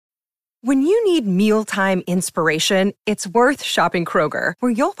When you need mealtime inspiration, it's worth shopping Kroger,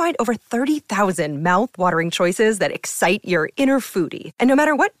 where you'll find over 30,000 mouth-watering choices that excite your inner foodie. And no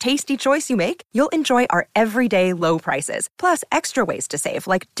matter what tasty choice you make, you'll enjoy our everyday low prices, plus extra ways to save,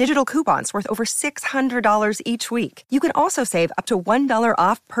 like digital coupons worth over $600 each week. You can also save up to $1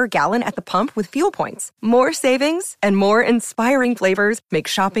 off per gallon at the pump with fuel points. More savings and more inspiring flavors make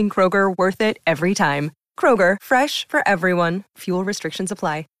shopping Kroger worth it every time. Kroger, fresh for everyone. Fuel restrictions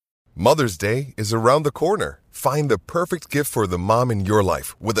apply. Mother's Day is around the corner. Find the perfect gift for the mom in your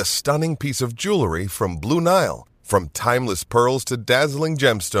life with a stunning piece of jewelry from Blue Nile. From timeless pearls to dazzling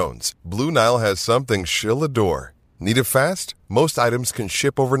gemstones, Blue Nile has something she'll adore. Need it fast? Most items can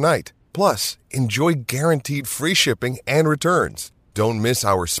ship overnight. Plus, enjoy guaranteed free shipping and returns. Don't miss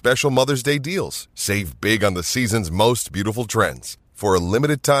our special Mother's Day deals. Save big on the season's most beautiful trends. For a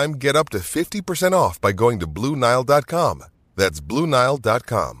limited time, get up to 50% off by going to BlueNile.com. That's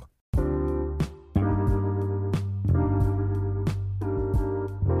BlueNile.com.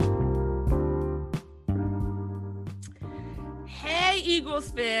 Eagles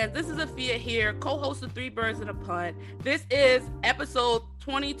fans, this is Afia here, co-host of Three Birds and a Punt. This is episode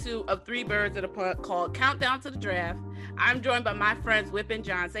 22 of Three Birds and a Punt called Countdown to the Draft. I'm joined by my friends Whip and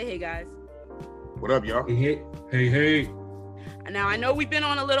John. Say hey, guys. What up, y'all? Hey. Now, I know we've been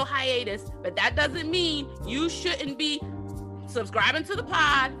on a little hiatus, but that doesn't mean you shouldn't be subscribing to the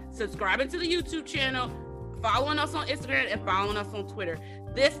pod, subscribing to the YouTube channel, following us on Instagram, and following us on Twitter.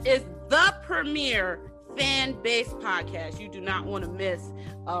 This is the premier fan-based podcast. You do not want to miss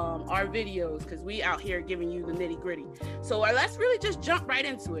our videos because we out here giving you the nitty-gritty. So let's really just jump right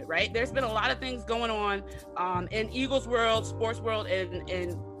into it, right? There's been a lot of things going on in Eagles world, sports world,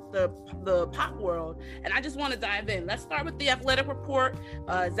 and the pop world, and I just want to dive in. Let's start with the Athletic Report.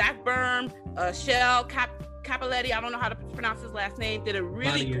 Zach Berm, Shell Capelletti, I don't know how to pronounce his last name, did a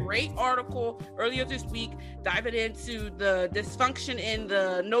really great article earlier this week diving into the dysfunction in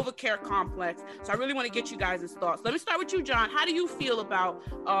the NovaCare complex. So I really want to get you guys' thoughts. Let me start with you, John. How do you feel about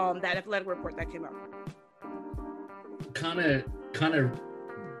that Athletic Report that came out? Kind of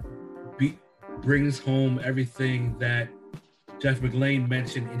brings home everything that Jeff McLean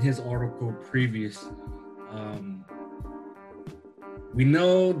mentioned in his article previous. We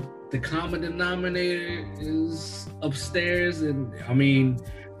know the common denominator is upstairs, and I mean,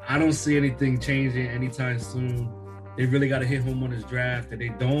 I don't see anything changing anytime soon. They really got to hit home on this draft. If they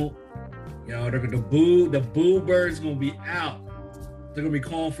don't, the boo bird's gonna be out. They're gonna be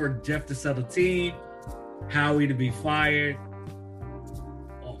calling for Jeff to sell the team, Howie to be fired.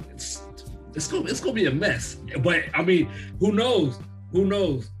 Oh, it's gonna be a mess. But I mean, who knows?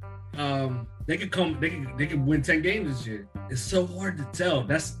 They could win 10 games this year. It's so hard to tell.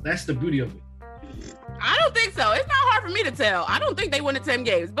 That's the beauty of it. I don't think so. It's not hard for me to tell. I don't think they win the 10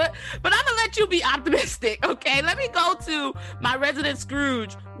 games, but I'm gonna let you be optimistic, okay? Let me go to my resident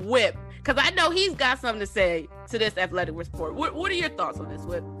Scrooge, Whip, because I know he's got something to say to this Athletic Report. What are your thoughts on this,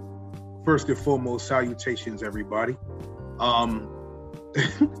 Whip? First and foremost, salutations, everybody.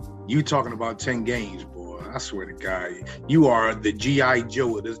 You talking about 10 games, boy. I swear to God, you are the G.I.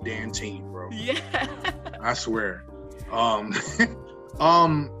 Joe of this damn team, bro. Yeah. I swear.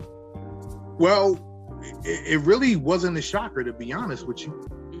 Well, it really wasn't a shocker, to be honest with you.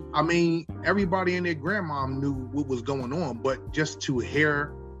 I mean, everybody and their grandma knew what was going on, but just to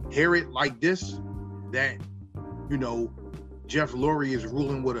hear it like this, that, Jeff Lurie is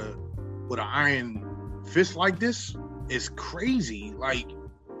ruling with an iron fist like this is crazy. Like,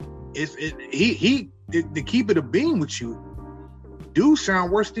 to keep it a beam with you, do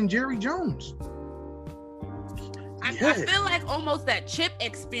sound worse than Jerry Jones. I feel like almost that Chip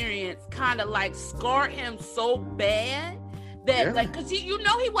experience kind of like scarred him so bad that because he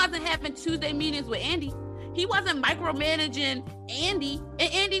wasn't having Tuesday meetings with Andy. He wasn't micromanaging Andy,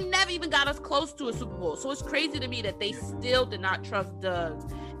 and Andy never even got us close to a Super Bowl. So it's crazy to me that they still did not trust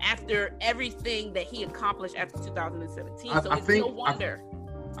Doug after everything that he accomplished after 2017. So it's no wonder.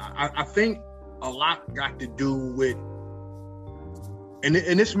 I think a lot got to do with, and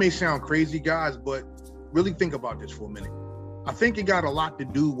this may sound crazy, guys, but really think about this for a minute. I think it got a lot to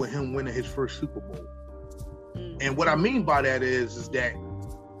do with him winning his first Super Bowl. And what I mean by that is that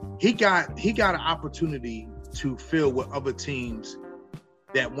he got an opportunity to feel what other teams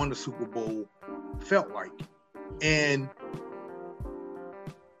that won the Super Bowl felt like. And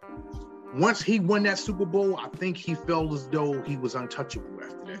once he won that Super Bowl, I think he felt as though he was untouchable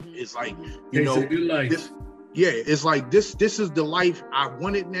after that. It's like, it's like this is the life I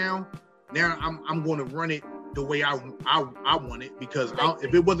wanted now. Now I'm going to run it the way I want it, because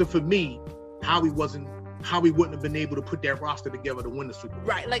if it wasn't for me, Howie wasn't Howie wouldn't have been able to put that roster together to win the Super Bowl.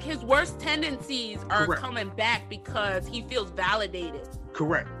 Right. Like his worst tendencies are Correct. coming back because he feels validated.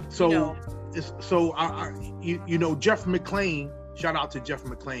 Correct. So, You know. Jeff McClain. Shout out to Jeff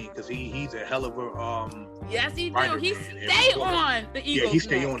McClain because he's a hell of a Yes, he do. writer, He man. stay on the Eagles. Yeah, he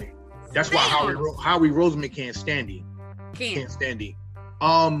stay on it. That's why Howie Roseman can't stand him. Can't stand him.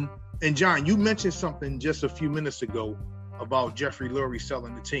 And John, you mentioned something just a few minutes ago about Jeffrey Lurie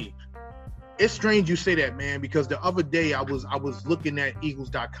selling the team. It's strange you say that, man, because the other day I was looking at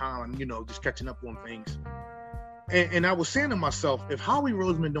Eagles.com, just catching up on things. And I was saying to myself, if Howie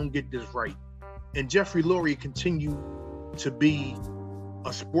Roseman don't get this right and Jeffrey Lurie continue to be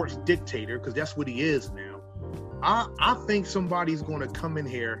a sports dictator, because that's what he is now, I think somebody's going to come in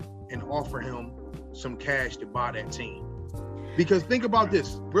here and offer him some cash to buy that team. Because think about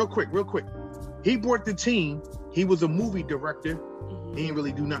this real quick. He brought the team. He was a movie director. Mm-hmm. He didn't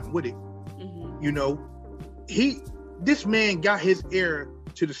really do nothing with it. Mm-hmm. This man got his ear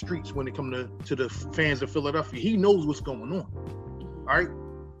to the streets when it comes to the fans of Philadelphia. He knows what's going on. Mm-hmm. All right.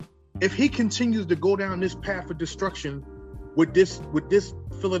 If he continues to go down this path of destruction with this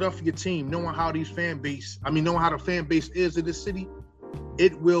Philadelphia team, knowing how the fan base is in this city,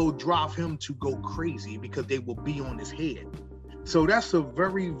 it will drive him to go crazy because they will be on his head. So that's a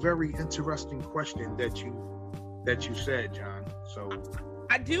very, very interesting question that you said, John. So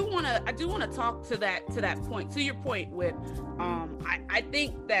I do want to talk to that point. To your point with, I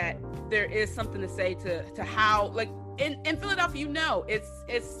think that there is something to say to how, like, in Philadelphia,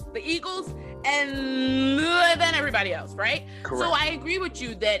 it's the Eagles and then everybody else, right? Correct. So I agree with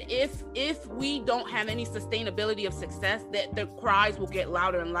you that if we don't have any sustainability of success, that the cries will get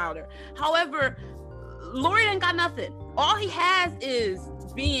louder and louder. However, Lurie ain't got nothing. All he has is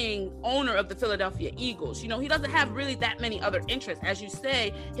being owner of the Philadelphia Eagles. He doesn't have really that many other interests. As you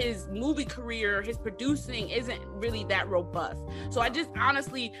say, his movie career, his producing isn't really that robust. So I've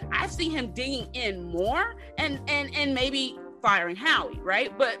seen him digging in more and maybe firing Howie,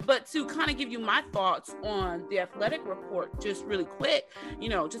 right? But to kind of give you my thoughts on the Athletic report just really quick,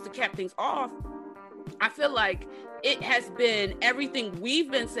 just to cap things off, I feel like it has been everything we've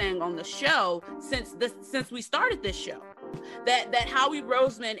been saying on the show since we started this show. That Howie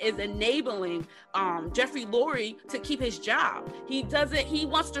Roseman is enabling Jeffrey Lurie to keep his job. He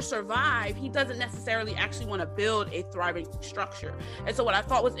wants to survive. He doesn't necessarily actually want to build a thriving structure. And so what I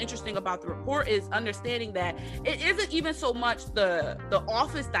thought was interesting about the report is understanding that it isn't even so much the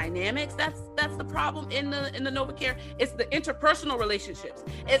office dynamics that's the problem in the NovaCare. It's the interpersonal relationships.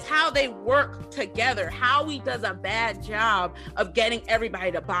 It's how they work together. Howie does a bad job of getting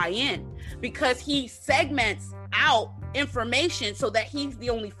everybody to buy in because he segments out information so that he's the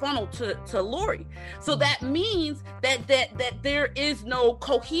only funnel to Lurie. So that means that there is no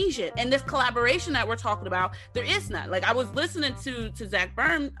cohesion, and this collaboration that we're talking about, there is none. Like, I was listening to Zach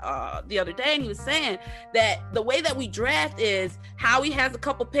Byrne the other day, and he was saying that the way that we draft is Howie has a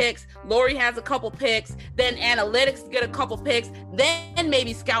couple picks, Lurie has a couple picks, then analytics get a couple picks, then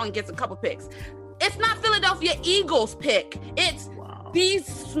maybe scouting gets a couple picks. It's not Philadelphia Eagles pick. It's these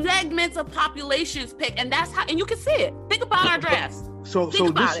segments of populations pick, and that's how, and you can see it. Think about our drafts.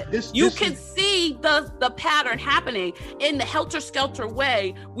 You can see the pattern happening in the helter-skelter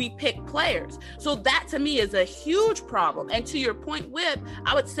way we pick players. So that to me is a huge problem. And to your point, Whip,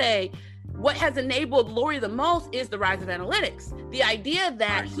 I would say what has enabled Lurie the most is the rise of analytics. The idea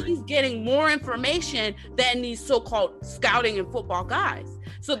that he's getting more information than these so-called scouting and football guys.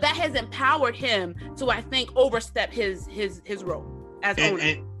 So that has empowered him to, I think, overstep his role.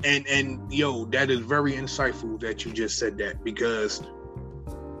 And yo, that is very insightful that you just said that, because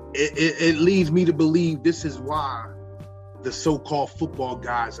it leads me to believe this is why the so-called football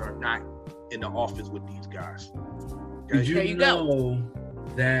guys are not in the office with these guys. Did you know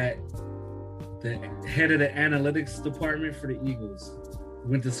that the head of the analytics department for the Eagles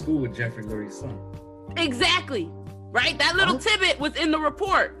went to school with Jeffrey Lurie's son? Exactly. Right? That little tidbit was in the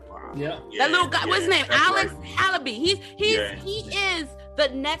report. Yeah. That little guy, what's his name? Alex Halaby. He is the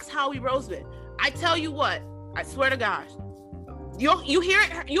next Howie Roseman. I tell you what, I swear to gosh, you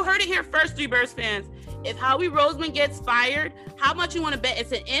heard it here first, Three Birds fans. If Howie Roseman gets fired, how much you want to bet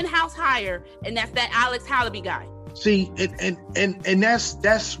it's an in-house hire, and that's that Alex Halaby guy? See, and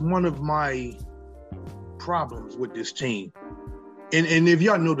that's one of my problems with this team. And if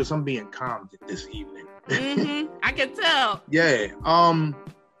y'all notice, I'm being calm this evening. Mm-hmm. I can tell. Yeah.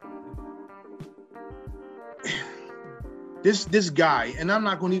 This guy, and I'm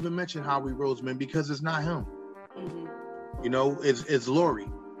not going to even mention Howie Roseman because it's not him. Mm-hmm. It's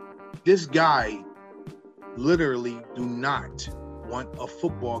Lurie. This guy literally do not want a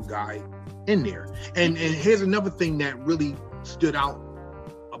football guy in there. And here's another thing that really stood out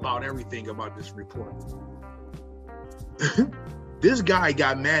about everything about this report. This guy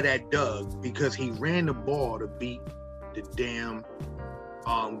got mad at Doug because he ran the ball to beat the damn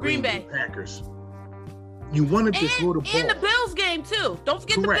Green Bay Packers. You wanted to throw the ball. And the Bills game, too. Don't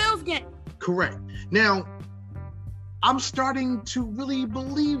forget the Bills game. Correct. Now, I'm starting to really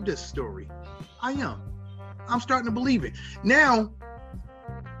believe this story. I am. I'm starting to believe it. Now,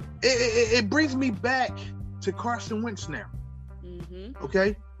 it brings me back to Carson Wentz now. Mm-hmm.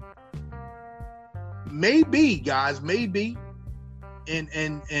 Okay? Maybe, guys, maybe,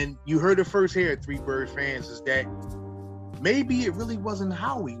 and you heard it first here at Three Birds Fans, is that maybe it really wasn't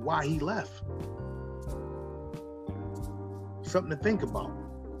Howie why he left. Something to think about.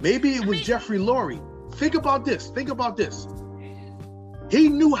 Maybe it was Jeffrey Lurie. Think about this. He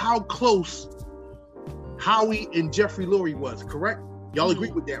knew how close Howie and Jeffrey Lurie was, correct? Y'all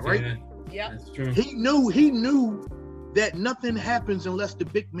agree with that, right? Yeah. That's true. He knew that nothing happens unless the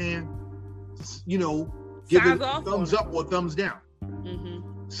big man, give it a thumbs up or thumbs down.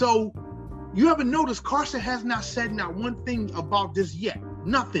 Mm-hmm. So you haven't noticed Carson has not said not one thing about this yet.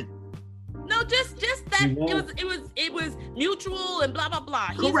 Nothing. No, just that it was mutual and blah blah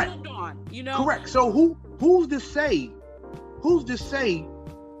blah. Correct. He's moved on, Correct. So who's to say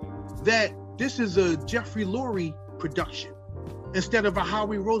that this is a Jeffrey Lurie production instead of a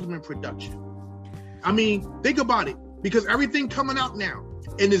Howie Roseman production? I mean, think about it, because everything coming out now,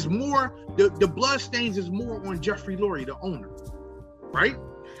 and is more the blood stains is more on Jeffrey Lurie, the owner, right?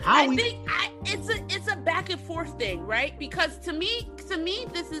 I think it's a back and forth thing, right? Because to me,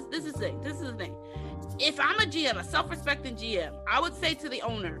 this is the thing. If I'm a GM, a self-respecting GM, I would say to the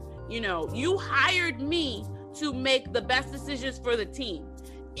owner, you hired me to make the best decisions for the team.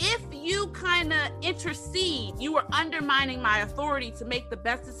 If you kind of intercede, you are undermining my authority to make the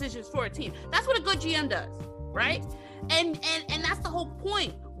best decisions for a team. That's what a good GM does, right? And that's the whole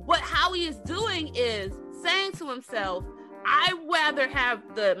point. What Howie is doing is saying to himself, I'd rather have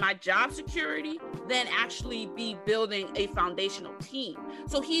my job security than actually be building a foundational team.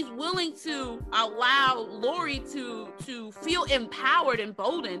 So he's willing to allow Lurie to feel empowered and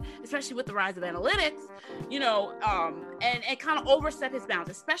emboldened, especially with the rise of analytics, and kind of overstep his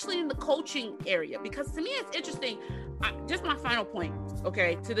bounds, especially in the coaching area. Because to me, it's interesting. Just my final point,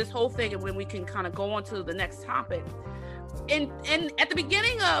 okay, to this whole thing, and when we can kind of go on to the next topic. And at the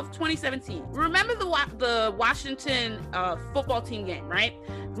beginning of 2017, remember the Washington football team game, right?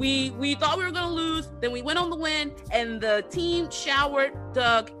 We thought we were going to lose, then we went on the win, and the team showered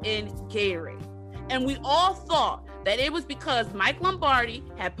Doug in Gatorade. And we all thought that it was because Mike Lombardi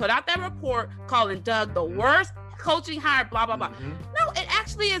had put out that report calling Doug the worst coaching hire, blah, blah, blah. Mm-hmm. No, it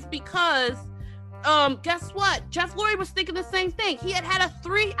actually is because guess what? Jeff Lurie was thinking the same thing. He had a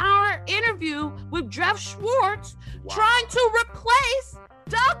 3-hour interview with Jeff Schwartz trying to replace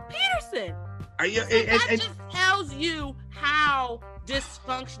Doug Peterson. That just tells you how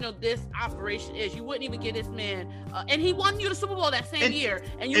dysfunctional this operation is. You wouldn't even get this man, and he won you the Super Bowl that same year,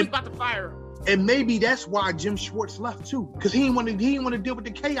 and you was about to fire him. And maybe that's why Jim Schwartz left too, because he didn't want to deal with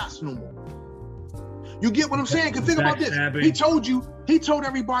the chaos no more. You get what I'm saying? Because think about this. He told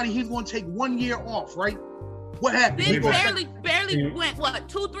everybody he's going to take 1 year off, right? What happened? He barely went,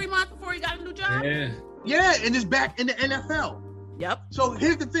 2-3 months before he got a new job? Yeah, and is back in the NFL. Yep. So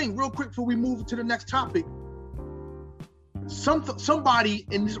here's the thing, real quick, before we move to the next topic. Somebody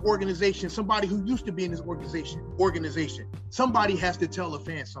in this organization, somebody who used to be in this organization, somebody has to tell the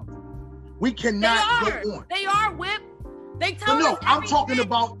fans something. We cannot go on. They are, Whip. They tell us I'm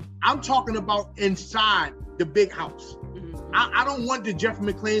talking about inside the big house. Mm-hmm. I don't want the Jeff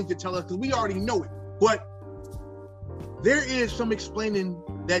McClain to tell us, because we already know it. But there is some explaining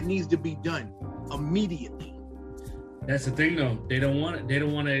that needs to be done immediately. That's the thing, though. They want to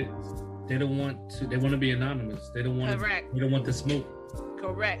be anonymous. They don't want the smoke.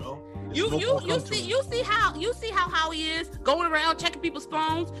 Correct. Well, you see how Howie is going around checking people's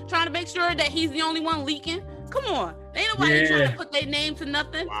phones, trying to make sure that he's the only one leaking. Come on, ain't nobody trying to put their name to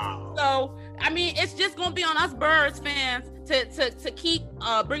nothing. Wow. So I mean, it's just gonna be on us Birds fans to keep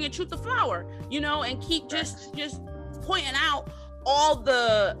bringing truth to flower, and keep just pointing out all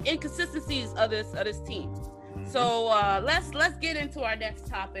the inconsistencies of this team. So let's get into our next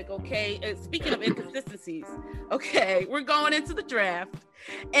topic, okay? Speaking of inconsistencies, okay, we're going into the draft,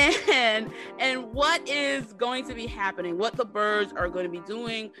 and what is going to be happening, what the Birds are going to be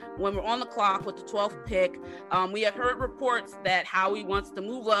doing when we're on the clock with the 12th pick. We have heard reports that Howie wants to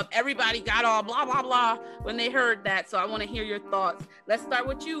move up. Everybody got all blah, blah, blah when they heard that, so I want to hear your thoughts. Let's start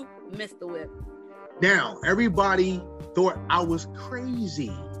with you, Mr. Whip. Now, everybody thought I was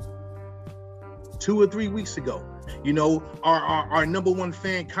crazy 2 or 3 weeks ago. You know, our number one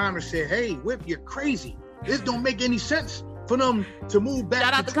fan, Connor, said, "Hey, Whip, you're crazy. This don't make any sense for them to move back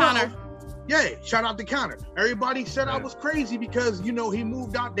Shout to out to 12." Connor. Yeah, shout out to Connor. Everybody said I was crazy because, you know, they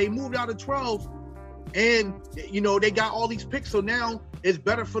moved out of 12, and, you know, they got all these picks. So now it's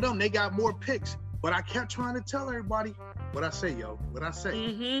better for them. They got more picks. But I kept trying to tell everybody what I say, yo. What I say.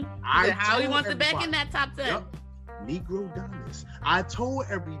 Mm-hmm. How he wants it back in that top 10. Yep. Negro Dominus. I told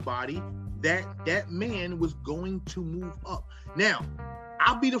everybody that that man was going to move up. Now,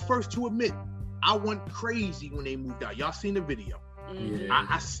 I'll be the first to admit, I went crazy when they moved out. Y'all seen the video. Mm-hmm. Yeah.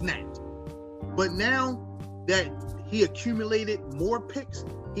 I snapped. But now that he accumulated more picks,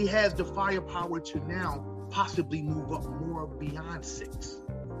 he has the firepower to now possibly move up more beyond 6.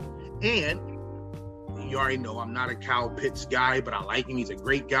 And you already know I'm not a Kyle Pitts guy, but I like him. He's a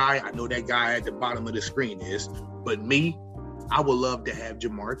great guy. I know that guy at the bottom of the screen is. But me, I would love to have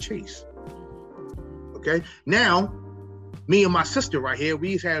Jamar Chase. Okay? Now, me and my sister right here,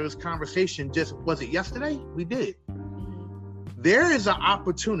 we had this conversation was it yesterday? We did. There is an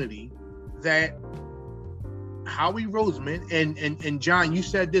opportunity that Howie Roseman and John, you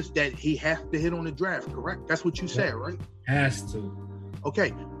said this, that he has to hit on the draft, correct? That's what you said, right? Has to.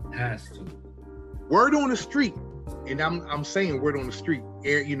 Okay. Has to. Word on the street, and I'm saying word on the street,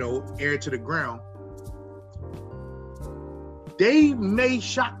 air to the ground. They may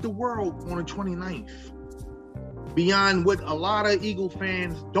shock the world on the 29th beyond what a lot of Eagle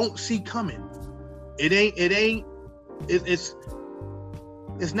fans don't see coming. It's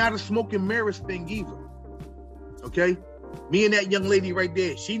not a smoke and mirrors thing either. Okay? Me and that young lady right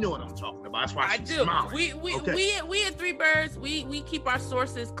there, she know what I'm talking about. That's why she's smiling. We at Three Birds, we keep our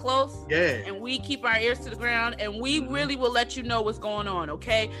sources close. Yeah. And we keep our ears to the ground, and we really will let you know what's going on,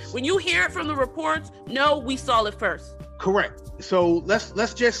 okay? When you hear it from the reports, no, we saw it first. Correct. So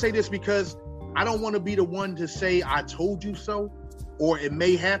let's just say this, because I don't want to be the one to say I told you so, or it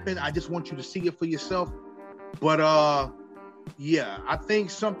may happen. I just want you to see it for yourself. But yeah, I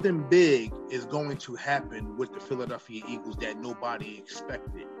think something big is going to happen with the Philadelphia Eagles that nobody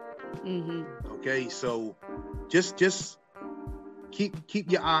expected. Mm-hmm. Okay, so just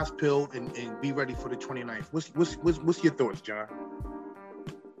keep your eyes peeled and be ready for the 29th. What's your thoughts, John,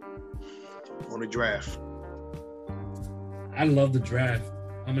 on the draft? I love the draft.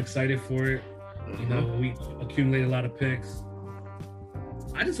 I'm excited for it. Mm-hmm. You know, we accumulate a lot of picks.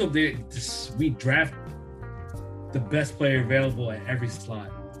 I just hope we draft the best player available at every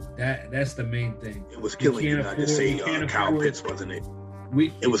slot. That's the main thing. It was killing you not to say Kyle Pitts, wasn't it?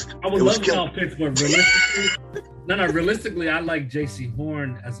 I would love Kyle Pitts, but realistically, I like J.C.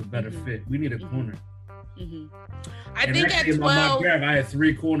 Horn as a better fit. We need a corner. Mm-hmm. I think at 12, my draft, I had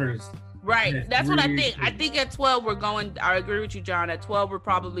 3 corners. Right, that's what I think. I think at 12 we're going. I agree with you, John. At 12 we're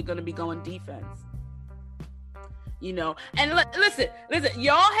probably going to be going defense. You know, and listen,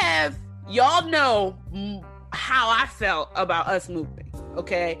 y'all know how I felt about us moving.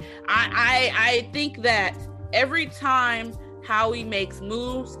 Okay, I think that every time Howie makes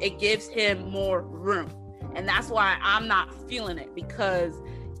moves, it gives him more room, and that's why I'm not feeling it, because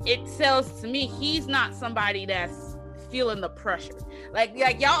it tells to me he's not somebody that's feeling the pressure. Like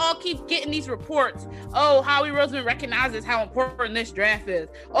y'all all keep getting these reports. Oh, Howie Roseman recognizes how important this draft is.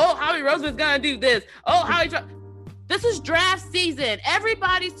 Oh, Howie Roseman's gonna do this. Oh, this is draft season.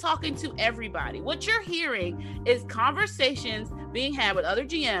 Everybody's talking to everybody. What you're hearing is conversations being had with other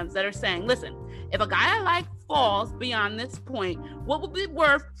GMs that are saying, listen, if a guy I like falls beyond this point, what would be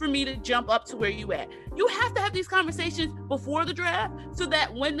worth for me to jump up to where you at? You have to have these conversations before the draft so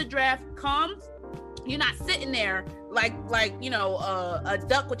that when the draft comes, you're not sitting there like a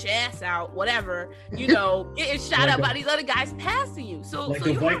duck with your ass out, whatever, getting shot up by these other guys passing you. So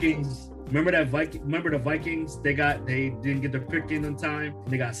the Vikings. Remember the Vikings? They didn't get their pick in time.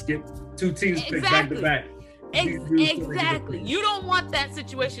 And they got skipped. 2 teams picked back to back. Exactly. You don't want that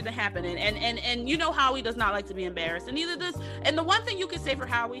situation to happen. And you know Howie does not like to be embarrassed. And neither does. And the one thing you can say for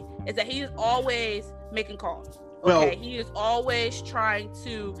Howie is that he is always making calls. Okay, he is always trying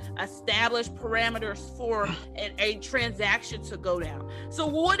to establish parameters for a transaction to go down. So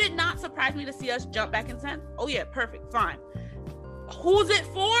would it not surprise me to see us jump back in 10th? Oh yeah, perfect, fine. Who's it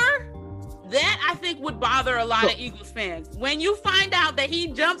for? That I think would bother a lot of Eagles fans. When you find out that he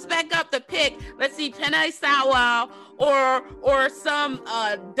jumps back up to pick, let's see, Penei Sewell or some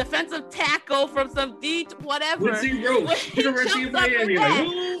defensive tackle from some whatever. I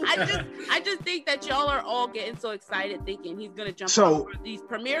just think that y'all are all getting so excited thinking he's gonna jump over these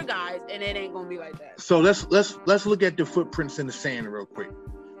premier guys, and it ain't gonna be like that. So let's look at the footprints in the sand real quick.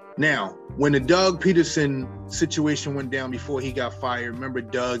 Now, when the Doug Peterson situation went down before he got fired, remember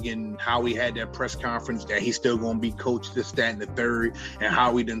Doug and Howie had that press conference that he's still going to be coach this, that, and the third, and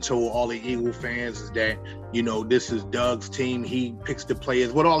Howie done told all the Eagle fans is that, you know, this is Doug's team. He picks the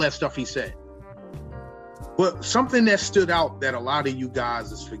players, what all that stuff he said. But something that stood out that a lot of you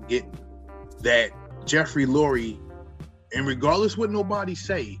guys is forgetting, that Jeffrey Lurie, and regardless what nobody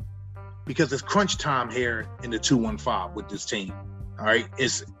say, because it's crunch time here in the 215 with this team, all right?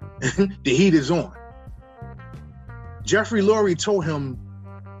 It's the heat is on. Jeffrey Lurie told him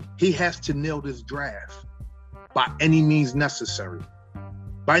he has to nail this draft by any means necessary.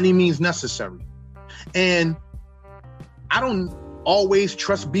 By any means necessary. And I don't always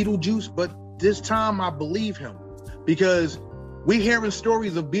trust Beetlejuice, but this time I believe him, because we're hearing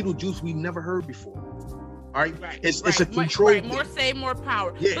stories of Beetlejuice we never heard before. All right, it's a control. Right, more say, more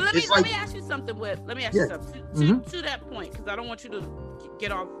power. Yeah, but let me ask you something. To that point, because I don't want you to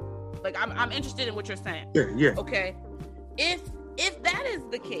get off. Like I'm interested in what you're saying. Yeah. Okay, if that is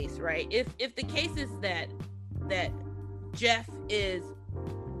the case, right? If the case is that Jeff is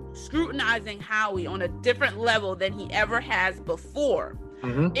scrutinizing Howie on a different level than he ever has before,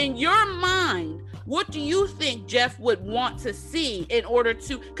 in your mind, what do you think Jeff would want to see in order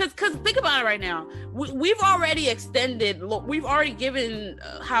to, because think about it right now, we've already given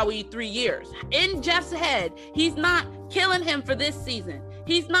Howie 3 years. In Jeff's head, he's not killing him for this season.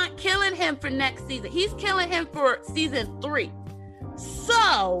 He's not killing him for next season. He's killing him for season 3.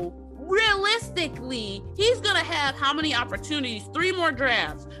 So realistically, he's going to have how many opportunities? 3 more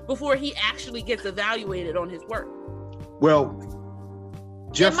drafts before he actually gets evaluated on his work. Well,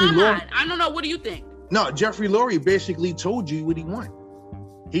 Jeffrey Lurie, I don't know. What do you think? No, Jeffrey Lurie basically told you what he wanted.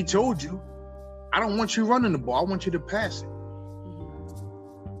 He told you, I don't want you running the ball. I want you to pass it.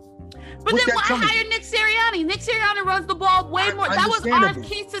 But then why hire Nick Sirianni? Nick Sirianni runs the ball way more. That was our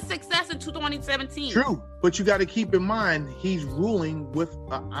key to success in 2017. True, but you got to keep in mind, he's ruling with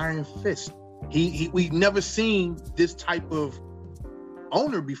an iron fist. We've never seen this type of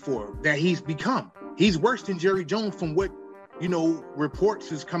owner before that he's become. He's worse than Jerry Jones from what, you know,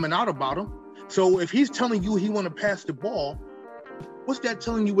 reports is coming out about him. So if he's telling you he want to pass the ball, what's that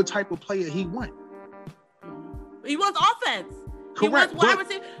telling you what type of player he wants? He wants offense. Correct. He wants wide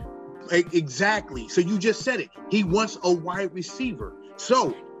receiver. Exactly. So you just said it. He wants a wide receiver.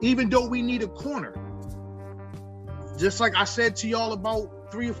 So even though we need a corner, just like I said to y'all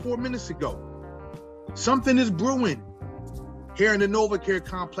about 3 or 4 minutes ago, something is brewing here in the NovaCare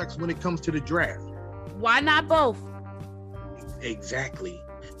complex when it comes to the draft. Why not both? Exactly.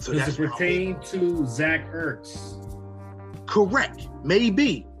 So does it pertain to Zach Ertz? Correct.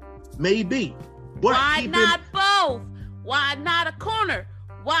 Maybe. But why not both? Why not a corner?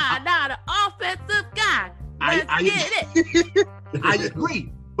 Why not an offensive guy? Let's get it. I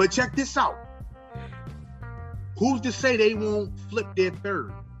agree. But check this out. Who's to say they won't flip their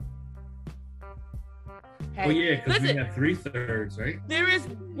third? Hey, well, yeah, because we have 3 thirds, right? There is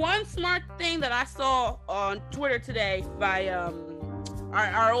one smart thing that I saw on Twitter today by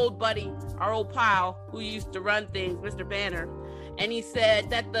our old buddy, our old pal who used to run things, Mr. Banner. And he said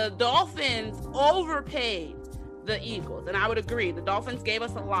that the Dolphins overpaid the Eagles, and I would agree. The Dolphins gave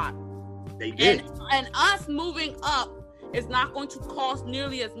us a lot. They did. And us moving up is not going to cost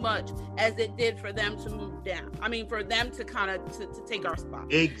nearly as much as it did for them to move down. I mean, for them to kind of to take our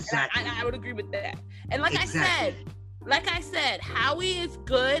spot. Exactly. I would agree with that. And like I said, Howie is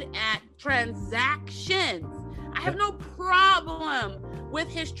good at transactions. I have no problem with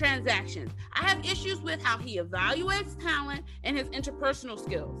his transactions. I have issues with how he evaluates talent and his interpersonal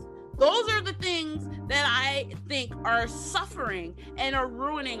skills. Those are the things that I think are suffering and are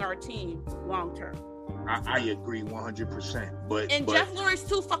ruining our team long term. I agree 100%. But Jeff Lurie's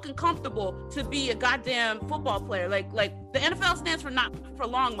too fucking comfortable to be a goddamn football player. Like the NFL stands for not for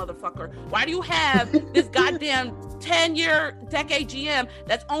long, motherfucker. Why do you have this goddamn 10-year decade GM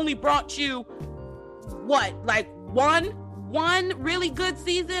that's only brought you one really good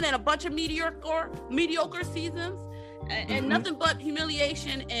season and a bunch of mediocre seasons? And nothing but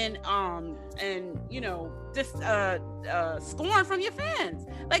humiliation and you know, just scorn from your fans.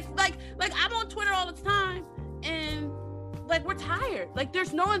 Like I'm on Twitter all the time, and like we're tired. Like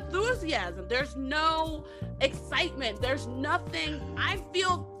there's no enthusiasm, there's no excitement, there's nothing. I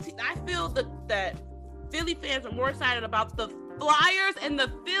feel that Philly fans are more excited about the Flyers and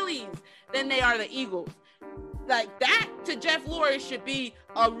the Phillies than they are the Eagles. Like that to Jeff Lurie should be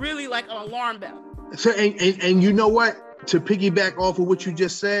really like an alarm bell. So, and you know what? To piggyback off of what you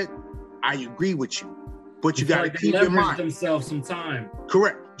just said, I agree with you. But you got to keep in mind themselves some time.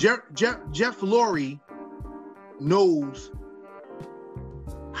 Correct. Jeff Lurie knows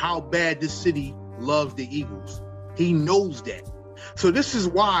how bad this city loves the Eagles. He knows that. So this is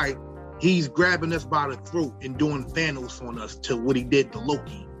why he's grabbing us by the throat and doing Thanos on us to what he did to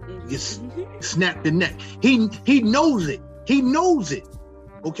Loki. Just snap the neck. He knows it. He knows it.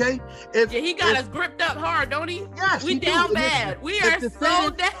 Okay? He got us gripped up hard, don't he? Yes. We down bad. We are so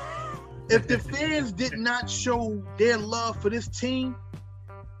down. If the fans did not show their love for this team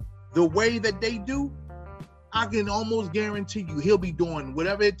the way that they do, I can almost guarantee you he'll be doing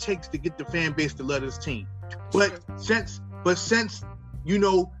whatever it takes to get the fan base to love this team. But since you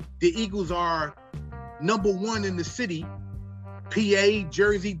know the Eagles are number one in the city, PA,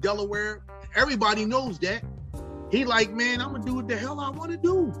 Jersey, Delaware, everybody knows that. He like, man, I'm gonna do what the hell I want to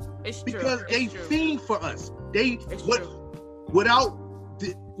do. It's because true. they fiend for us.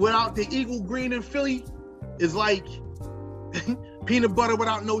 Without the Eagle green in Philly is like peanut butter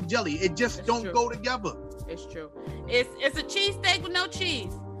without no jelly. It just don't go together. It's true. It's a cheesesteak with no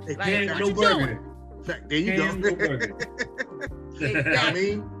cheese. Like, what no you burger. doing? There you go. No burger. Exactly. I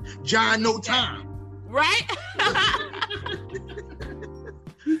mean, John, no time. Right?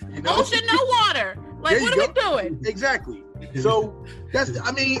 You know? Ocean, no water. Like, what are we doing? Exactly. So that's,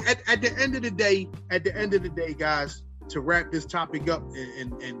 I mean, at the end of the day, guys, to wrap this topic up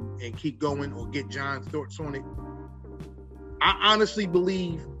and keep going or get John's thoughts on it, I honestly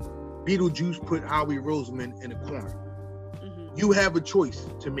believe Beetlejuice put Howie Roseman in a corner. Mm-hmm. You have a choice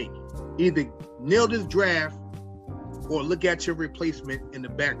to make. Either nail this draft or look at your replacement in the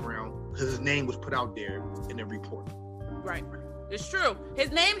background because his name was put out there in the report. Right. It's true.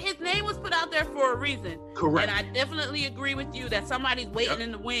 His name was put out there for a reason. Correct. And I definitely agree with you that somebody's waiting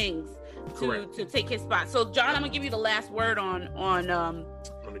in the wings to take his spot. So, John, I'm gonna give you the last word on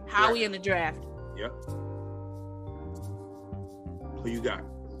Howie in the draft. Yep. Who you got?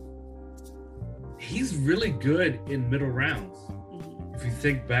 He's really good in middle rounds. Mm-hmm. If you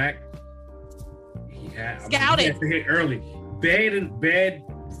think back, he had scouted to hit early. Bad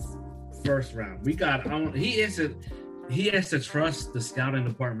first round. He has to trust the scouting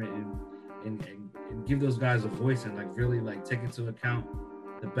department and give those guys a voice and like really like take into account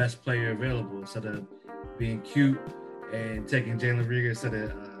the best player available instead of being cute and taking Jalen Reagor instead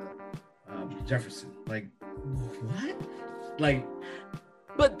of Jefferson. Like what? Like.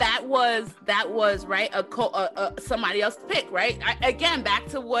 But that was right a somebody else's pick, right? Again, back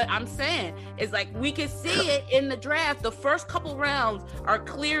to what I'm saying is like we can see it in the draft. The first couple rounds are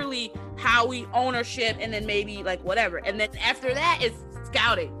clearly Howie ownership, and then maybe like whatever, and then after that it's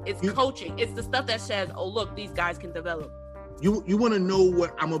scouting, it's coaching, it's the stuff that says, oh look, these guys can develop. You want to know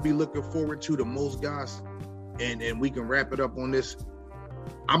what I'm gonna be looking forward to the most, guys, and we can wrap it up on this.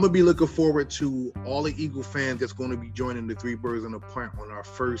 I'm going to be looking forward to all the Eagle fans that's going to be joining the Three Birds and a Punt on our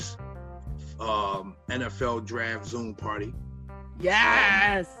first NFL draft Zoom party.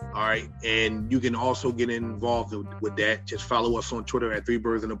 Yes. All right. And you can also get involved with that. Just follow us on Twitter at 3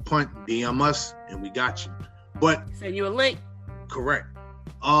 Birds and a Punt. DM us, and we got you. But send you a link. Correct.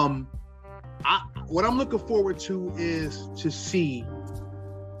 What I'm looking forward to is to see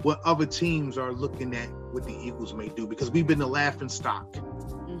what other teams are looking at what the Eagles may do, because we've been the laughing stock.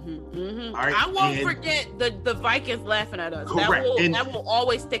 Mm-hmm, mm-hmm. All right, I won't forget the Vikings laughing at us. Correct. That will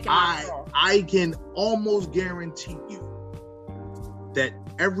always stick in my craw. I can almost guarantee you that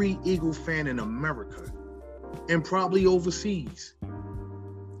every Eagle fan in America and probably overseas,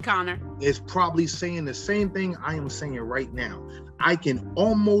 Connor, is probably saying the same thing I am saying right now. I can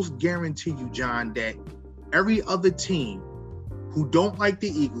almost guarantee you, John, that every other team who don't like the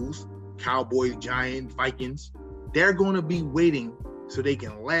Eagles, Cowboys, Giants, Vikings, they're going to be waiting so they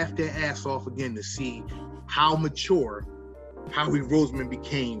can laugh their ass off again to see how mature Howie Roseman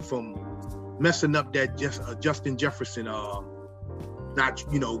became from messing up that Justin Jefferson,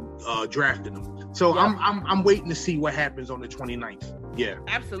 drafting him. So yeah. I'm waiting to see what happens on the 29th. Yeah,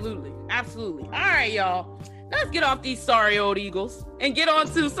 absolutely. All right, y'all. Let's get off these sorry old Eagles and get on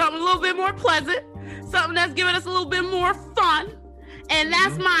to something a little bit more pleasant, something that's giving us a little bit more fun. And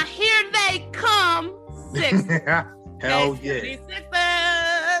that's my Here They Come Sixers. Hell yeah. Sixers.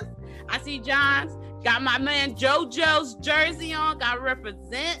 I see John's got my man JoJo's jersey on, got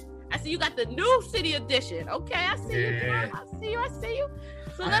represent. I see you got the new city edition. Okay, I see you, John. I see you.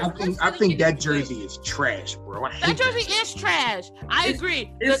 So I think that jersey is trash, bro. That jersey is trash. I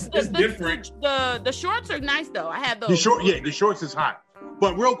agree. It's different. The shorts are nice though. I had those. The shorts is hot.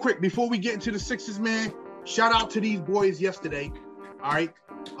 But real quick, before we get into the Sixers, man, shout out to these boys yesterday. All right.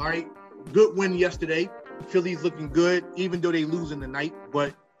 Good win yesterday. Philly's looking good, even though they losing tonight.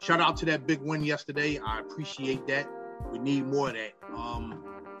 But shout out to that big win yesterday. I appreciate that. We need more of that.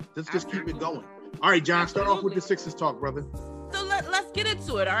 Let's just keep it going. All right, John, start off with the Sixers talk, brother. let's get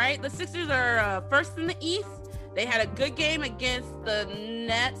into it. All right, the Sixers are first in the East. They had a good game against the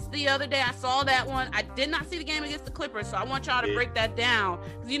Nets the other day. I saw that one. I did not see the game against the Clippers, so I want y'all to break that down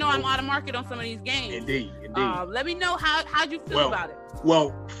because I'm out of market on some of these games. Indeed. Let me know how'd you feel about it.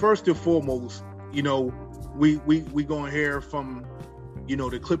 Well, first and foremost, we gonna hear from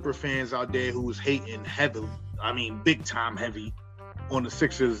the Clipper fans out there who was hating heavily. I mean, big time heavy on the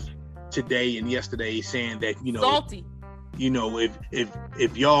Sixers today and yesterday, saying that salty.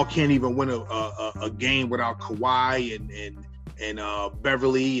 If y'all can't even win a game without Kawhi and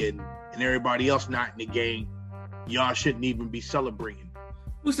Beverly and everybody else not in the game, y'all shouldn't even be celebrating.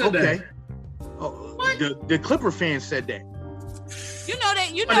 Who said that? Oh, the Clipper fans said that.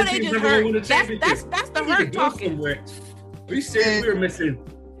 They just hurt. That's the hurt talking. We said we were missing.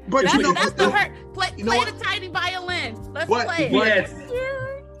 But that's the hurt. Play the tiny violin. Let's play it. Yes.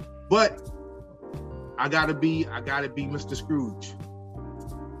 But I gotta be Mr. Scrooge.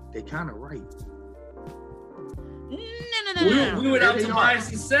 They kind of right. No. We went out to Tobias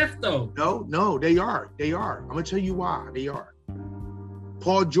and Seth though. No, they are. I'm gonna tell you why they are.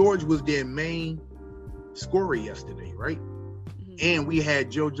 Paul George was their main scorer yesterday, right? Mm-hmm. And we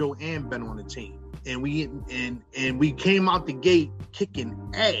had JoJo and Ben on the team, and we came out the gate kicking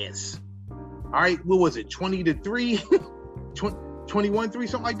ass. All right, what was it? 20-3, 21-3,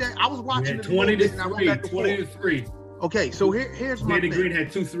 something like that. I was watching it. 20-3. Okay, so here's my thing. Danny Green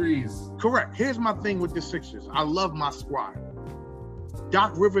had 2 threes. Correct. Here's my thing with the Sixers. I love my squad.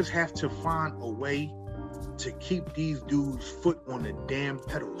 Doc Rivers has to find a way to keep these dudes' foot on the damn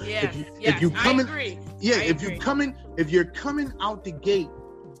pedal. Yes, if you coming, I agree. Yeah, if you're coming out the gate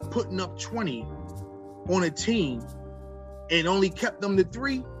putting up 20 on a team and only kept them to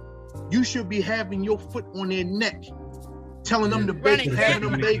 3, you should be having your foot on their neck, telling them to beg,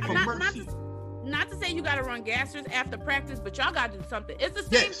 having them beg for mercy. Not to say you got to run gassers after practice, but y'all got to do something. It's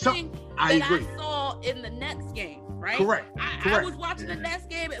the same thing I saw in the Nets game, right? Correct. I was watching the Nets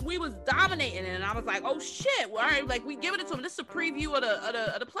game and we was dominating it, and I was like, oh shit! Well, all right, like we giving it to them. This is a preview of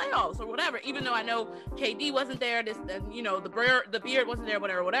the playoffs or whatever. Even though I know KD wasn't there, the beard wasn't there,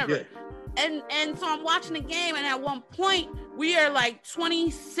 whatever. Yeah. And so I'm watching the game, and at one point we are like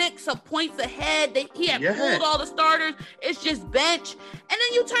 26 points ahead. He had pulled all the starters. It's just bench, and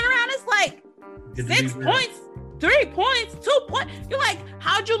then you turn around, it's like 6 points, 3 points, 2 points. You're like,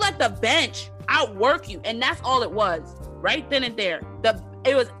 how'd you let the bench outwork you? And that's all it was, right then and there.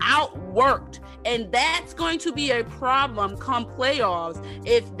 It was outworked, and that's going to be a problem come playoffs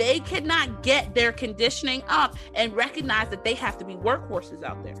if they cannot get their conditioning up and recognize that they have to be workhorses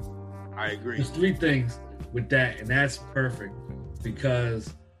out there. I agree. There's 3 things with that, and that's perfect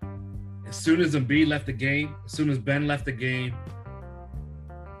because as soon as Embiid left the game, as soon as Ben left the game,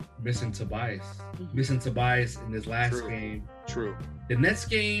 missing Tobias in his last game. True. The Nets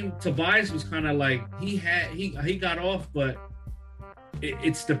game, Tobias was kind of like he got off, but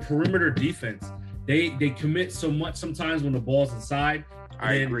it's the perimeter defense. They commit so much sometimes when the ball's inside.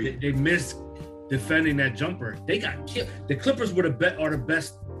 I agree. They miss defending that jumper. They got killed. The Clippers are the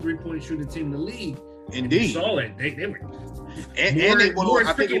best 3-point shooting team in the league. Indeed. You saw it. They were. And they won.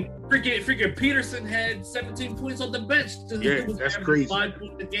 Freaking Peterson had 17 points on the bench. That's crazy. 5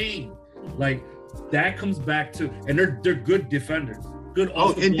 points a game. Like that comes back to, and they're good defenders, good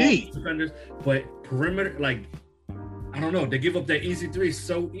indeed defenders. But perimeter, like I don't know, they give up that easy 3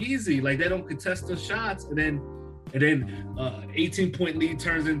 so easy. Like they don't contest the shots, and then 18-point lead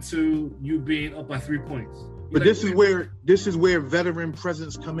turns into you being up by 3 points. But this is where veteran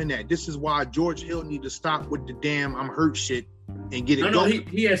presence come in at. This is why George Hill need to stop with the damn I'm hurt shit and get it going.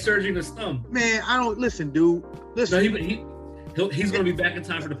 He had surgery in his thumb. Man, I don't listen, dude. Listen. No, he's gonna be back in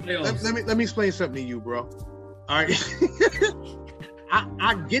time for the playoffs. Let me explain something to you, bro. All right.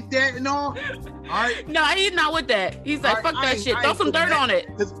 I get that and all. All right. No, he's not with that. He's like, fuck that shit. Throw some dirt on it.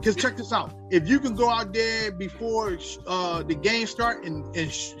 Because check this out. If you can go out there before the game start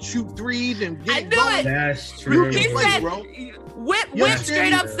and shoot threes and get it going, that's true. He said, bro. Whip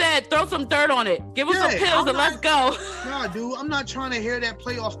straight up said, throw some dirt on it. Give him some pills and let's go. Nah, dude, I'm not trying to hear that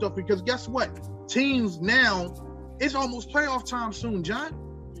playoff stuff because guess what? Teams now, it's almost playoff time soon, John.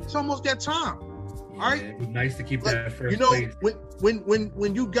 It's almost that time. All right. It'd be nice to keep that first place.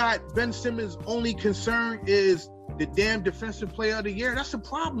 When you got Ben Simmons' only concern is the damn defensive player of the year, that's a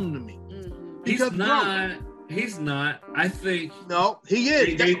problem to me. Mm-hmm. Because he's not. I think no, he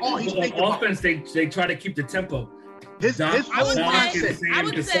is. That's all he's thinking offense. They try to keep the tempo. His whole mindset.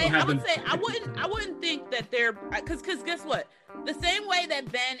 I wouldn't think that they're because guess what? The same way that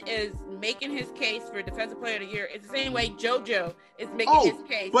Ben is making his case for Defensive Player of the Year, it's the same way JoJo is making his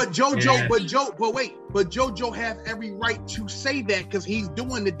case. But JoJo has every right to say that because he's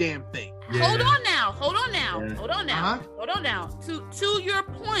doing the damn thing. Yeah. Hold on now. To your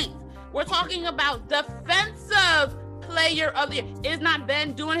point, we're talking about Defensive Player of the Year. Is not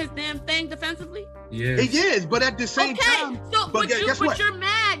Ben doing his damn thing defensively? Yeah, he is, but at the same time, guess what? You're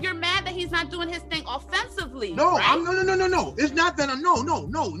mad that he's not doing his thing offensively. No, right? No. It's not that. No.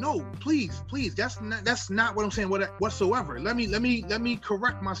 Please. That's not what I'm saying whatsoever. Let me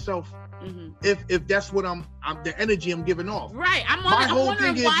correct myself. Mm-hmm. If that's what I'm the energy I'm giving off. Right. I'm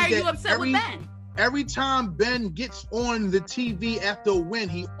wondering why are you upset with Ben? Every time Ben gets on the TV after a win,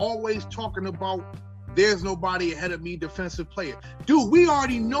 he always talking about there's nobody ahead of me, defensive player. Dude, we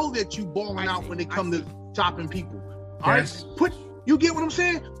already know that you balling out when it comes to stopping people. All right, you get what I'm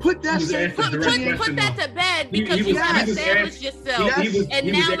saying? Put that to bed because you have established yourself. And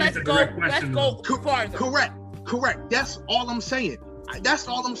now let's go farther. Correct. That's all I'm saying.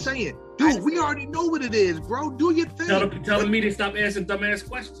 Dude, we already know what it is, bro. Do your thing. Tell the media stop asking dumbass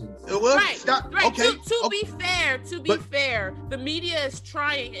questions. Right. Okay. To be fair, the media is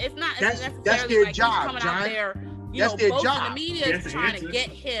trying. It's not necessarily that's their like job, he's coming John. out there. That's their job. The media is trying to get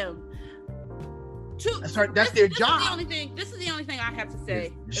him. That's their job. This is the only thing I have to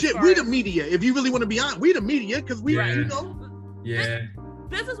say. Shit, we the media. If you really want to be honest, we the media because we, Yeah.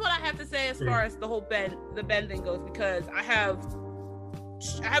 This is what I have to say as far as the whole Ben thing goes, because I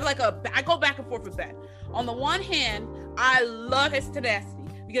go back and forth with Ben. On the one hand, I love his tenacity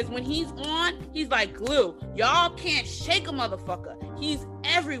because when he's on, he's like glue. Y'all can't shake a motherfucker. He's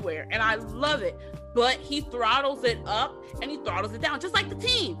everywhere, and I love it. But he throttles it up and he throttles it down, just like the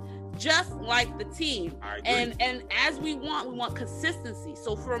team. And as we want consistency.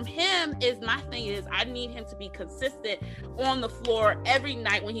 So from him my thing is I need him to be consistent on the floor every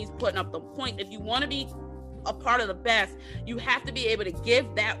night when he's putting up the point. If you want to be a part of the best, you have to be able to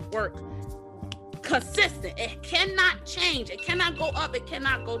give that work consistent. It cannot change. It cannot go up. It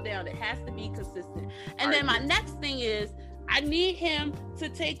cannot go down. It has to be consistent. And then my next thing is I need him to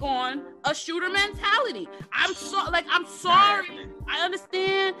take on a shooter mentality. I'm sorry. I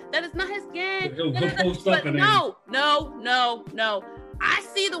understand that it's not his game. But no. I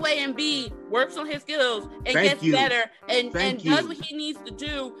see the way Embiid works on his skills and gets better and does what he needs to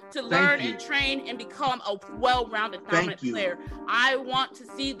do to learn and train and become a well-rounded dominant player. I want to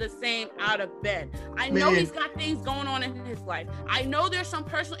see the same out of Ben. I know he's got things going on in his life. I know there's some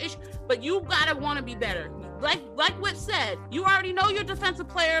personal issues, but you gotta want to be better. Like Whip said, you already know you're Defensive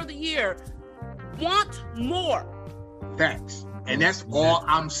Player of the Year. Want more. Facts. And that's all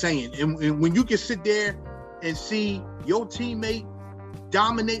I'm saying. And when you can sit there and see your teammate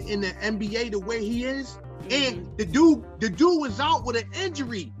dominate in the NBA the way he is, and the dude was out with an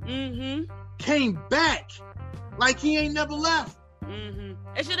injury, came back like he ain't never left.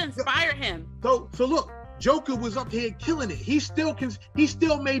 It should inspire him. So look, Joker was up here killing it. He still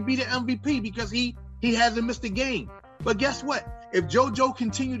may be the MVP because he hasn't missed a game. But guess what? If JoJo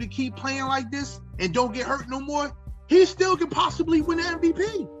continue to keep playing like this and don't get hurt no more, he still could possibly win the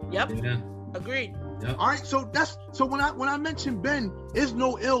MVP. Yep. Yeah. Agreed. Yep. All right. So when I mention Ben, it's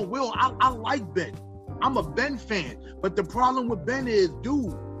no ill will. I like Ben. I'm a Ben fan. But the problem with Ben is,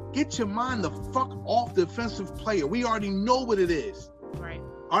 dude, get your mind the fuck off defensive player. We already know what it is. Right.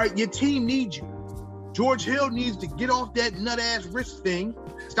 All right. Your team needs you. George Hill needs to get off that nut-ass wrist thing.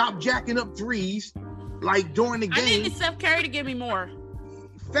 Stop jacking up threes like during the game. I need Steph Curry to give me more.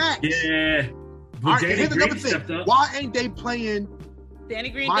 Facts. Yeah. All right, here's another thing. Why ain't they playing Danny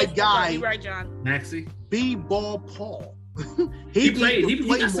Green? My guy, you right, John. Maxey. B-ball Paul. He played. He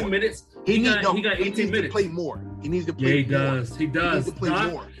got some minutes. He got 18 minutes. To play more. He needs to play more. He does. He needs to play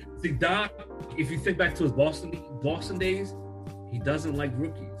more. See, Doc, if you think back to his Boston days, he doesn't like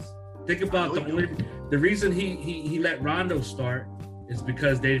rookies. Think about the reason he let Rondo start is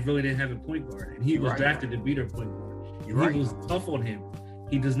because they really didn't have a point guard, and he was drafted to be their point guard. He was tough on him.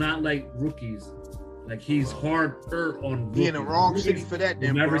 He does not like rookies. Like, he's harder on rookies. He in the wrong city for that,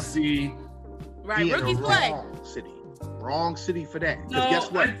 then, never bro. see. Right, rookies play. Wrong city for that. No,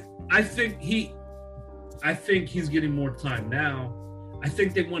 guess what? I think he's getting more time now. I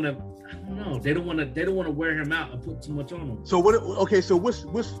think they want to. I don't know. They don't want to wear him out and put too much on him. So what? Okay. So what's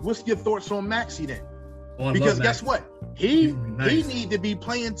your thoughts on Maxey then? Because guess what? He need to be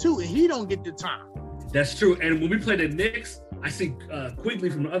playing too, and he don't get the time. That's true. And when we play the Knicks, I see Quigley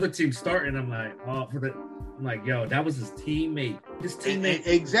from the other team starting. I'm like, I'm like, yo, that was his teammate. His teammate.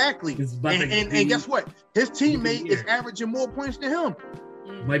 Exactly. And guess what? His teammate is averaging more points than him.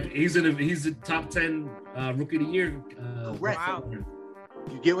 He's the top 10 rookie of the year. Correct. Wow.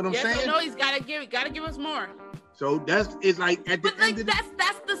 You get what I'm saying? So no, he's gotta give us more. So it's like at the end of that's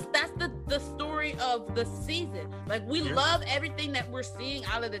the story of the season. Like we love everything that we're seeing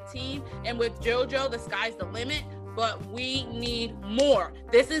out of the team, and with JoJo, the sky's the limit. But we need more.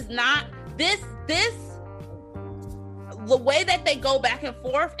 This is not this. The way that they go back and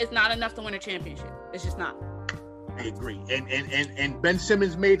forth is not enough to win a championship. It's just not. I agree. And Ben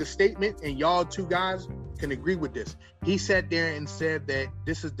Simmons made a statement, and y'all two guys can agree with this. He sat there and said that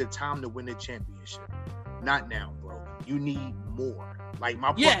this is the time to win a championship. Not now, bro. You need more. Like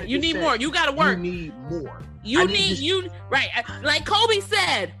my partner you need more. You gotta work. You need more. Right. Like Kobe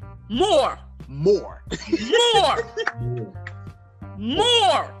said, more. More.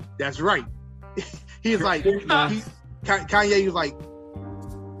 That's right. He's like Kanye was like,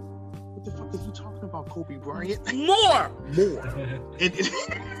 what the fuck are you talking about, Kobe Bryant? More.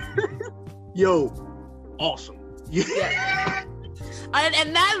 Yo, awesome. Yeah.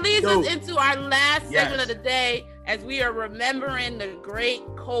 And that leads us into our last segment of the day. As we are remembering the great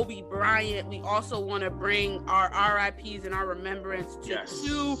Kobe Bryant, we also want to bring our RIPs and our remembrance to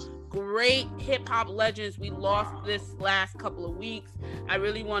two great hip-hop legends we lost this last couple of weeks. I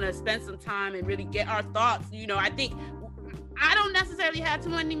really want to spend some time and really get our thoughts. You know, I think I don't necessarily have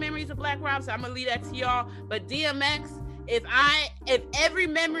too many memories of Black Rob, so I'm gonna leave that to y'all. But DMX, if every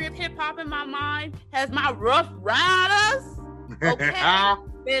memory of hip-hop in my mind has my Rough Riders, okay,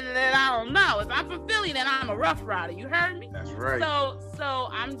 then I don't know. If I'm from Philly, then I'm a Rough Rider. You heard me? That's right. So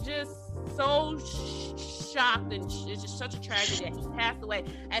I'm just so shocked, and it's just such a tragedy that he passed away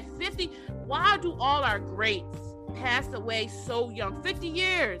at 50. Why do all our greats pass away so young? 50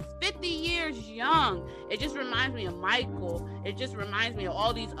 years young. It just reminds me of Michael. It just reminds me of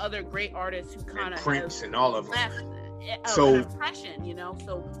all these other great artists who kind of Prince and all of them. So impression, you know.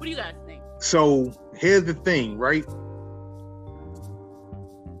 So what do you guys think? So here's the thing, right?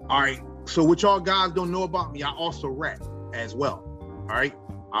 All right. So what y'all guys don't know about me, I also rap as well. All right.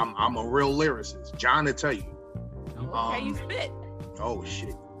 I'm a real lyricist. John will tell you. Okay, you spit. Oh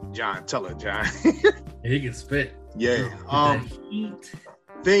shit. John, tell her, John. He can spit. Yeah.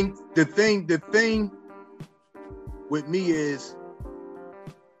 The thing with me is,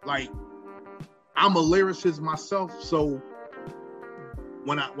 like, I'm a lyricist myself, so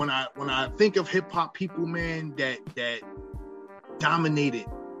when I think of hip hop people, man, that dominated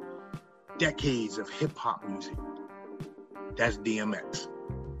decades of hip hop music, that's DMX.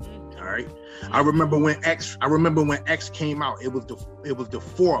 All right. I remember when X came out. It was the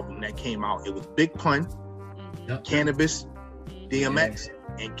four of them that came out. It was Big Pun, Cannabis, DMX,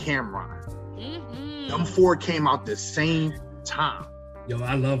 and Cameron. Them four came out the same time. Yo,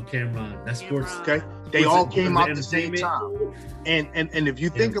 I love Cameron. That's sports. Okay. They all came out the same time. And if you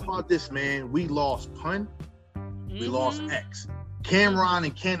think about this, man, we lost Pun, we lost X. Cameron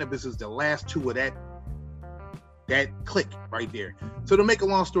and Cannabis is the last two of that click right there. So to make a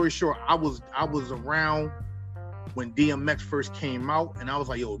long story short, I was around when DMX first came out, and I was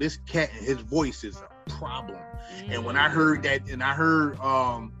like, yo, this cat and his voice is a problem. And when I heard that, and I heard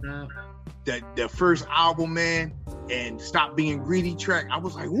the first album, man, and Stop Being Greedy track, I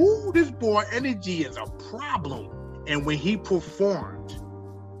was like, ooh, this boy energy is a problem. And when he performed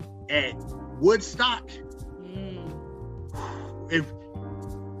at Woodstock, if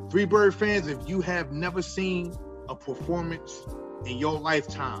Freebird fans, if you have never seen a performance in your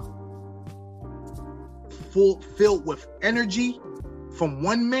lifetime filled with energy from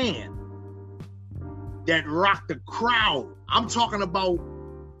one man that rocked the crowd, I'm talking about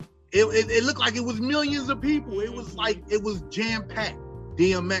it looked like it was millions of people. It was like it was jam-packed.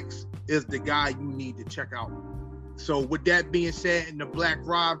 DMX is the guy you need to check out. So with that being said, in the Black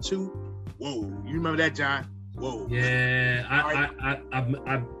Rob too, whoa, you remember that, John? Whoa. Yeah,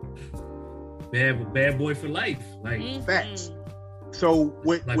 I bad boy for life. Like facts. So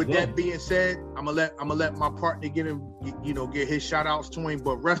with that being said, I'm gonna let my partner get his shout outs to him.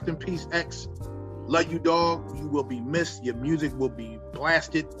 But rest in peace, X. Love you, dog. You will be missed. Your music will be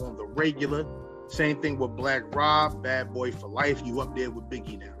blasted on the regular. Same thing with Black Rob, bad boy for life. You up there with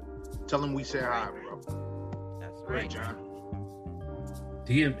Biggie now. Tell him we said hi, bro. That's right, John.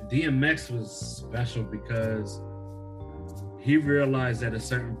 DMX was special because he realized at a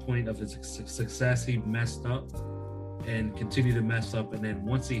certain point of his success, he messed up and continued to mess up. And then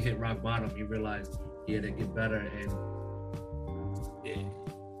once he hit rock bottom, he realized he had to get better. And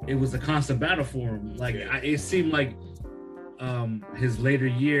it was a constant battle for him. Like, it seemed like his later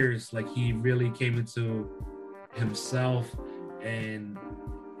years, like he really came into himself, and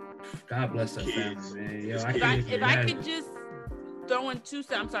God bless that family, man. Yo, if I could just throw in two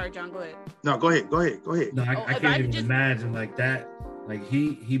cents. I'm sorry, John. Go ahead. No, go ahead. No, I can't even imagine like that. Like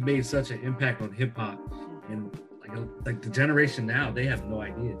he made such an impact on hip hop, and like the generation now, they have no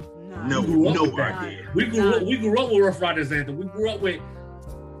idea. No idea. We grew up with Rough Riders anthem. We grew up with.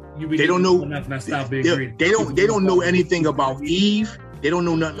 They don't know. They don't know anything about Eve. They don't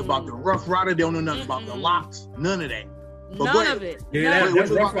know nothing about the Rough Rider. They don't know nothing about the Locks. None of that. But none of it. Yeah, that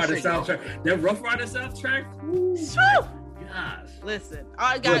Rough Rider soundtrack. That Rough Rider soundtrack. Ooh, gosh. Listen,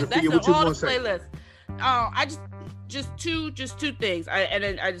 all right, guys, that's on all the playlist. I just two things.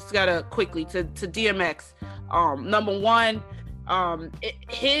 I just gotta quickly to DMX. Number one,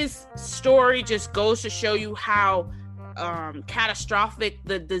 his story just goes to show you how catastrophic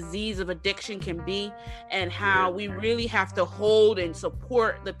the disease of addiction can be, and how we really have to hold and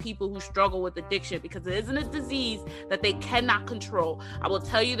support the people who struggle with addiction, because it isn't a disease that they cannot control. I will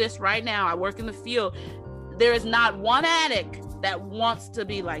tell you this right now. I work in the field. There is not one addict that wants to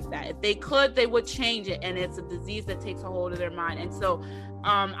be like that. If they could, they would change it, and it's a disease that takes a hold of their mind. And so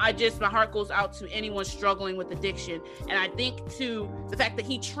my heart goes out to anyone struggling with addiction. And I think to the fact that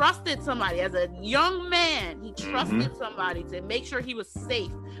he trusted somebody as a young man, he trusted somebody to make sure he was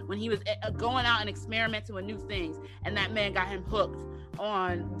safe when he was going out and experimenting with new things. And that man got him hooked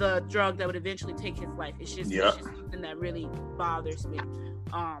on the drug that would eventually take his life. It's just something that really bothers me.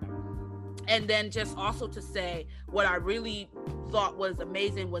 And then just also to say, what I really thought was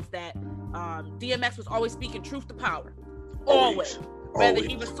amazing was that DMX was always speaking truth to power. Always. Whether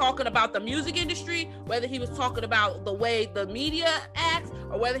he was talking about the music industry, whether he was talking about the way the media acts,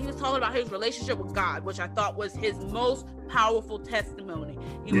 or whether he was talking about his relationship with God, which I thought was his most powerful testimony.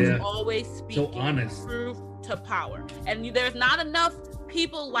 He was always speaking truth to power. And there's not enough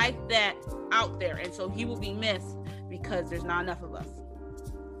people like that out there. And so he will be missed because there's not enough of us.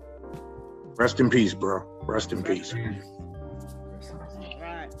 Rest in peace, bro. Rest in peace.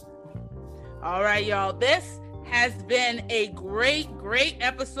 All right, y'all. This has been a great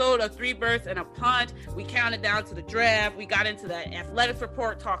episode of Three Birds and a Punt. We counted down to the draft. We got into the athletics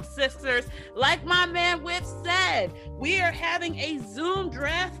report, talk Sixers. Like my man Whip said, we are having a Zoom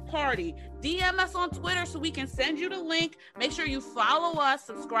draft party. DM us on Twitter so we can send you the link. Make sure you follow us,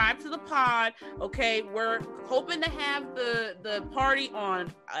 subscribe to the pod. Okay, we're hoping to have the party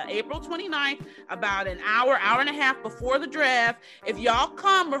on April 29th, about an hour and a half before the draft. If y'all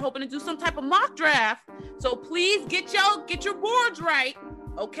come, we're hoping to do some type of mock draft. So please get your boards right.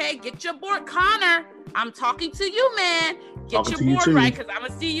 Okay, get your board. Connor, I'm talking to you, man. Get your board right, because I'm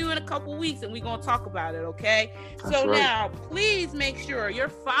going to see you in a couple weeks and we're going to talk about it, okay? So now, please make sure you're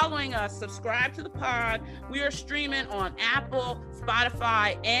following us. Subscribe to the pod. We are streaming on Apple,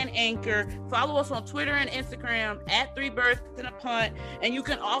 Spotify, and Anchor. Follow us on Twitter and Instagram at Three Birds and a Punt. And you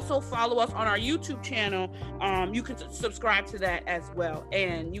can also follow us on our YouTube channel. You can subscribe to that as well.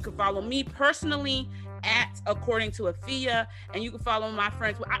 And you can follow me personally at According to Afia, and you can follow my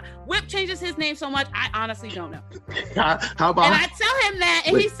friends. Whip changes his name so much, I honestly don't know. How about? And I tell him that,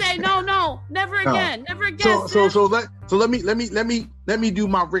 and he say, "No, never again, never again." So let me do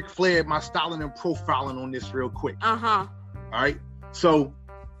my Ric Flair, my styling and profiling on this real quick. All right. So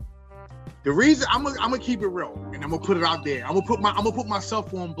the reason I'm gonna keep it real, and I'm gonna put it out there. I'm gonna put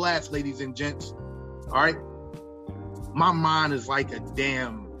myself on blast, ladies and gents. All right. My mind is like a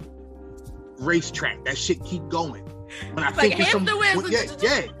damn racetrack. That shit keep going. When I think it's some,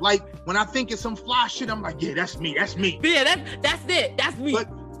 like when I think it's some fly shit, I'm like, yeah, that's me. Yeah, that's it. That's me.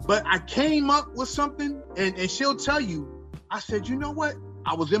 But I came up with something, and she'll tell you. I said, you know what?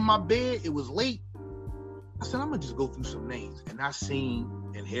 I was in my bed. It was late. I said, I'm gonna just go through some names, and I seen.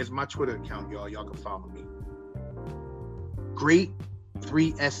 And here's my Twitter account, y'all. Y'all can follow me. Great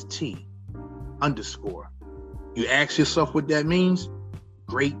 3ST _ You ask yourself what that means?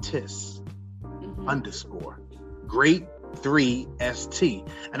 Greatest _ Great 3ST.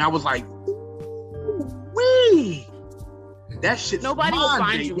 And I was like, wee, that shit's nobody will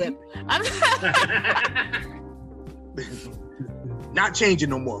find you with. Not changing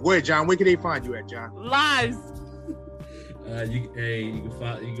no more. Where, John? Where can they find you at, John? Lives. You can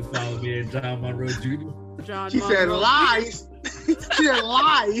follow me at John Monroe Jr. She said lies. She said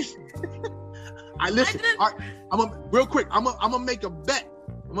lies. Listen. Real quick. I'm gonna make a bet.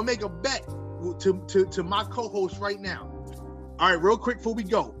 I'm gonna make a bet to my co-host right now. All right, real quick before we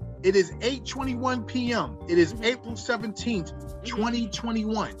go. It is 8:21 p.m. It is April 17th,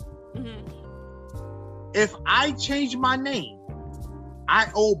 2021. If I change my name,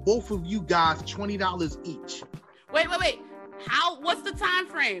 I owe both of you guys $20 each. Wait. What's the time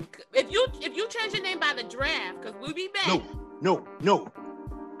frame? If you change your name by the draft, because we'll be back. No.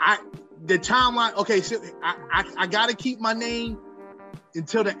 The timeline. Okay, so I gotta keep my name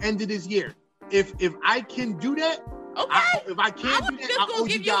until the end of this year. If I can do that, okay. If I can't do that, I'll owe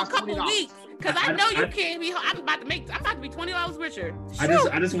you guys a couple $20. weeks. Because I know you can't be. I'm about to be $20 richer. I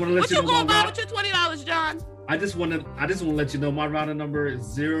just want to let what you know. What you gonna buy with your $20, John? I just want to let you know my routing number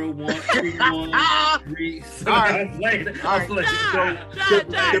is 01313. John,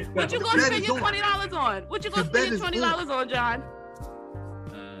 what you gonna spend your $20 on? What you gonna spend your $20 on, John?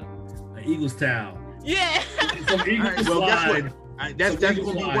 An Eagles towel. Yeah. Some Eagles well, guess slide. what? That's gonna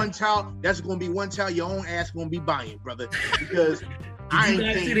be one towel. That's gonna be one towel your own ass gonna be buying, brother. Because I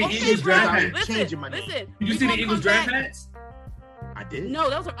ain't see the Eagles draft hats? Changing my name. Did you see the Eagles draft hats? I did. No,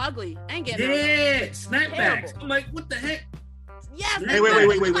 those are ugly. I ain't getting snapbacks. Terrible. I'm like, what the heck? Yes. Hey, wait. I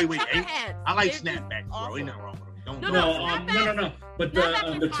like They're snapbacks, bro. Ain't nothing wrong with them. No. But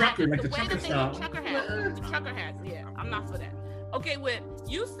the trucker, like the way trucker that they style. do trucker hats. The trucker hats. Yeah, I'm not for that. Okay, Whip,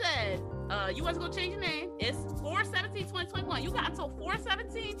 you said you wasn't gonna change your name. It's 4/17/2021. You got until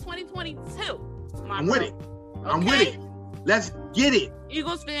 4/17/2022. I'm with it. I'm with it. Let's get it.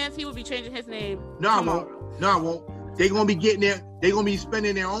 Eagles fans, he will be changing his name. No, I won't. They're gonna be getting there. They're gonna be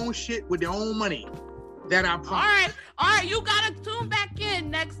spending their own shit with their own money. That I promise. All right. You gotta tune back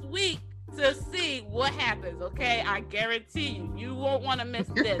in next week to see what happens. Okay, I guarantee you won't want to miss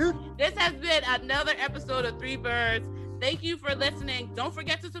this. This has been another episode of Three Birds. Thank you for listening. Don't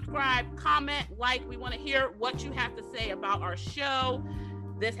forget to subscribe, comment, like. We want to hear what you have to say about our show.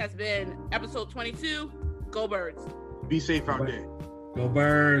 This has been episode 22. Go Birds. Be safe out there. Go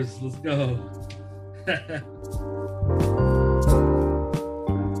Birds. Let's go.